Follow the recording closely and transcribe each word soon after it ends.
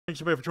Thanks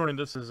everybody for joining.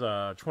 This is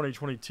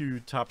 2022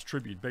 Topps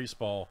Tribute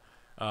Baseball.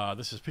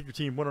 This is Pick Your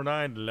Team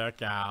 109.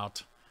 Look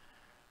out.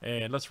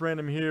 And let's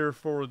random here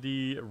for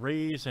the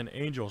Rays and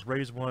Angels.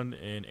 Rays 1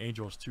 and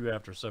Angels 2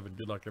 after 7.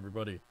 Good luck,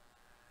 everybody.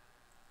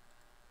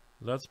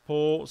 Let's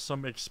pull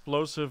some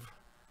explosive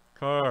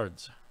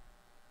cards.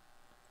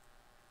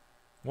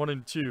 1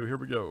 and 2. Here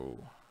we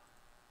go.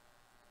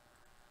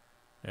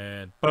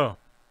 And boom.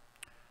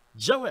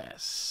 Joe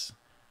S.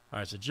 All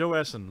right, so Joe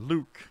S and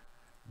Luke.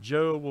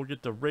 Joe will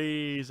get the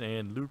Rays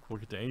and Luke will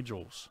get the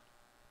Angels.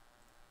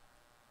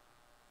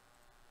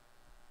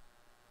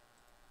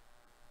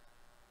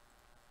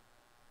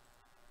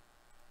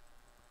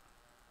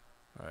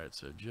 All right,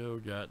 so Joe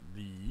got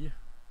the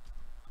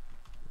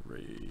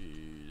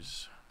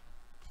Rays.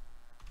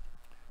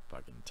 If I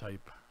can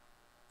type.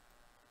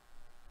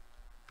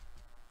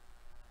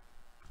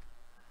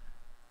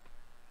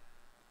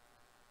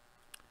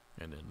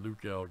 And then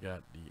Luke L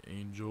got the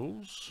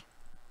Angels.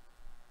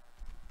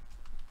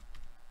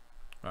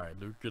 All right,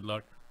 Luke, good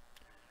luck.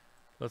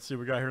 Let's see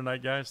what we got here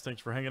tonight, guys.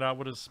 Thanks for hanging out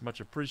with us.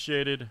 Much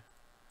appreciated.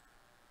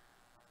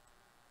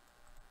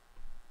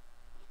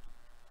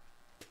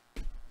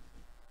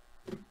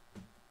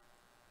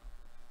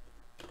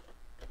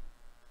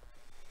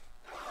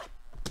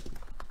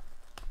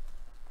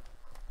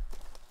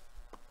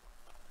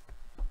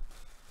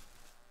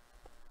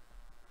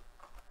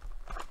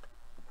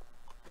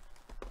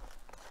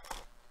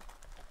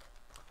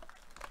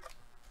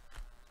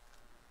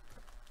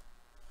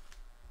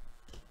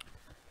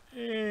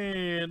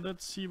 And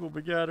let's see what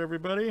we got,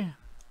 everybody.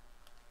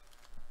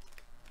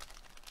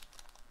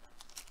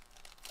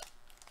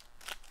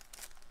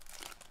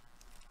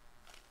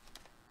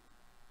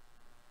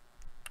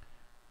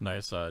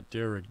 Nice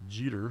Derek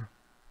Jeter.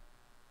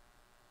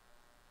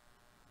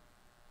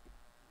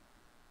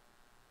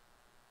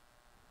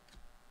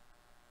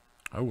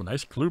 Oh,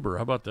 nice Kluber.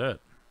 How about that?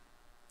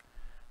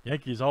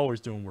 Yankees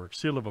always doing work.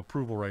 Seal of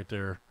approval right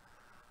there.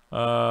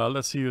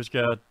 Let's see who's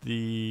got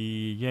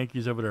the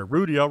Yankees over there.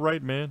 Rudy, all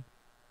right, man.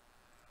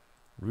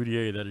 Rudy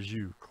A, that is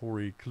you.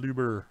 Corey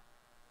Kluber.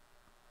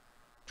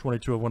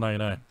 22 of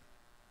 199.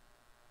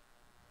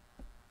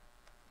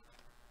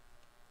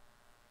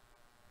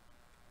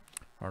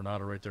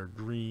 Arnado right there.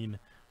 Green.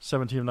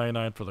 17 of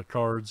 99 for the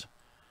Cards.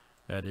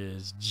 That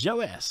is Joe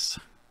S.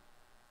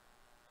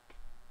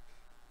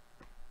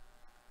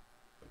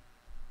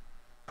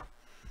 All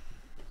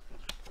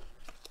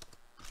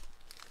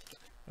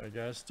right,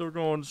 guys, still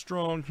going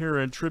strong here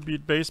in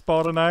Tribute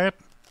Baseball tonight.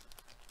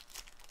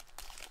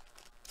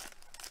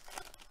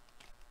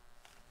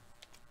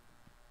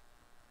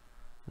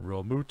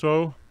 Real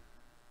Muto.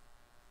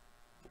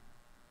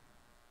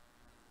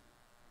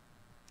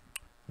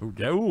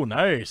 Ooh,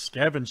 nice.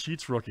 Gavin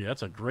Sheets rookie.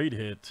 That's a great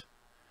hit.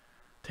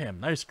 Damn,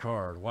 nice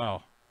card.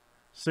 Wow.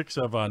 6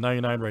 of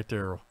 99 right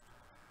there.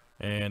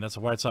 And that's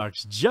a White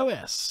Sox Joe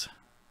S.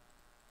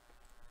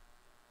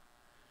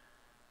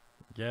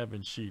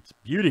 Gavin Sheets.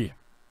 Beauty.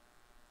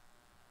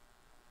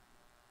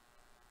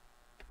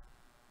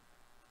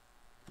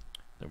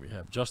 Then we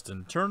have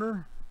Justin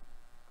Turner.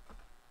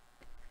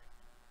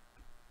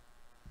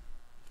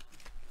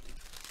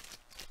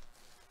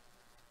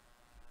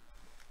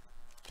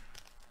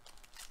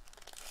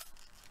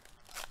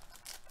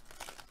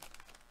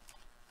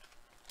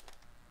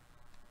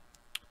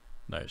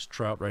 Nice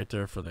Trout right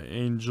there for the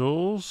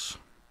Angels.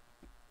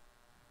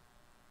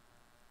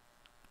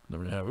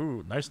 Then we have,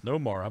 ooh, nice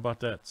Nomar. How about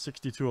that?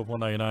 62 of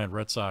 199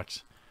 Red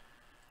Sox.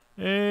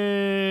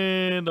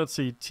 And let's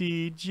see,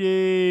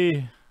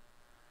 TJ.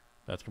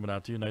 That's coming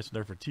out to you. Nice one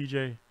there for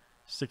TJ.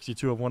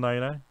 62 of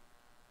 199.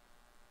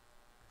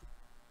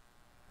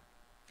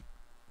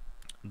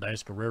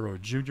 Nice Guerrero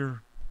Jr.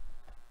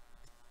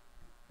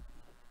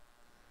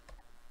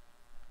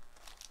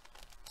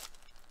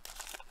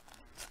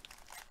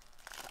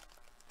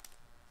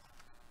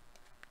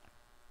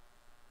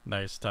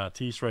 Nice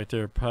Tatis right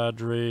there,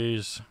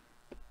 Padres.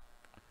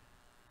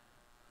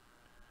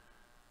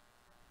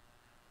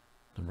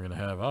 Then we're going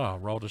to have,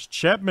 Aroldis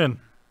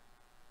Chapman.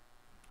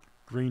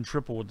 Green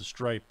triple with the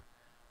stripe.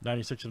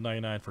 96 of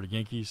 99 for the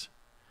Yankees.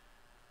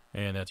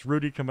 And that's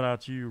Rudy coming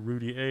out to you,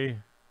 Rudy A.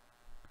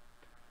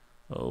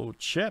 Oh,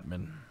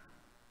 Chapman.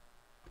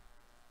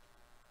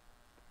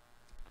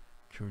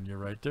 Cunha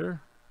right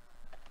there.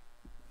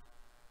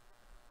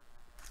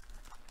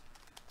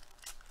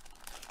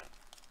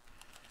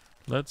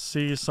 Let's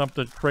see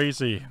something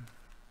crazy.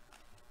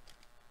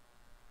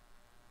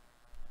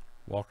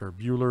 Walker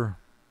Buehler.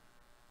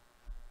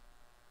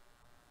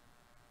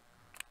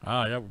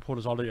 Yeah, we pulled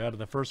us all the way out of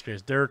the first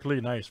case. Derek Lee,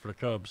 nice for the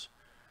Cubs.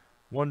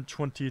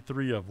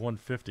 123 of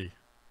 150.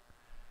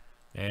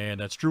 And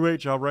that's Drew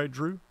H. All right,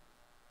 Drew.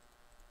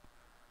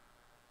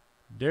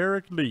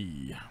 Derek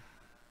Lee.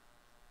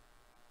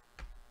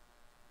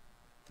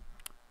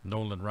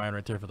 Nolan Ryan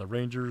right there for the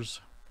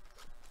Rangers.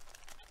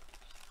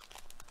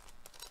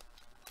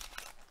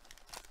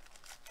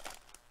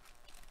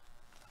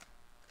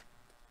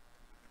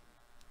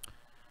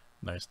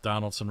 Nice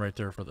Donaldson right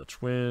there for the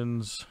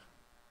Twins.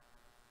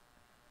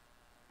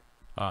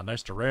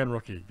 Nice Duran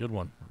rookie. Good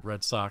one.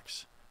 Red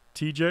Sox.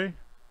 TJ.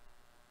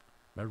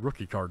 My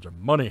rookie cards are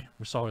money.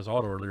 We saw his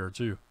auto earlier,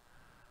 too.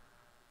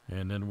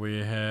 And then we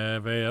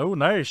have a, oh,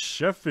 nice,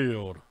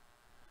 Sheffield.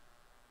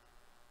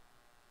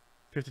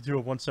 52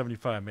 of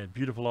 175, man.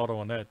 Beautiful auto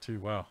on that, too.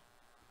 Wow.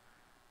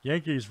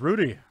 Yankees,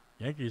 Rudy.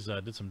 Yankees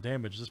did some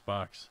damage this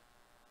box.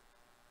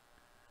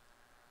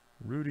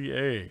 Rudy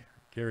A.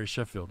 Gary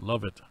Sheffield.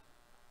 Love it.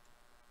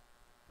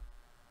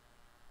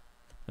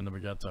 And then we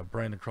got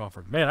Brandon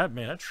Crawford. Man,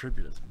 that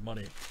tribute is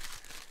money.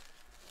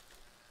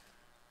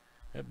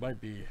 It might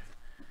be,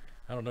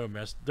 I don't know,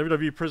 man.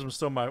 WWE Prism is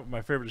still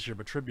my favorite this year,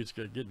 but tribute's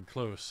getting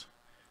close.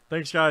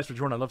 Thanks, guys, for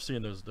joining. I love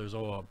seeing those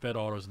old vet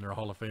autos and their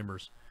Hall of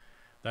Famers.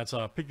 That's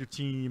Pick Your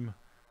Team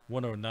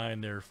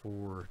 109 there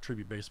for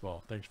Tribute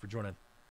Baseball. Thanks for joining.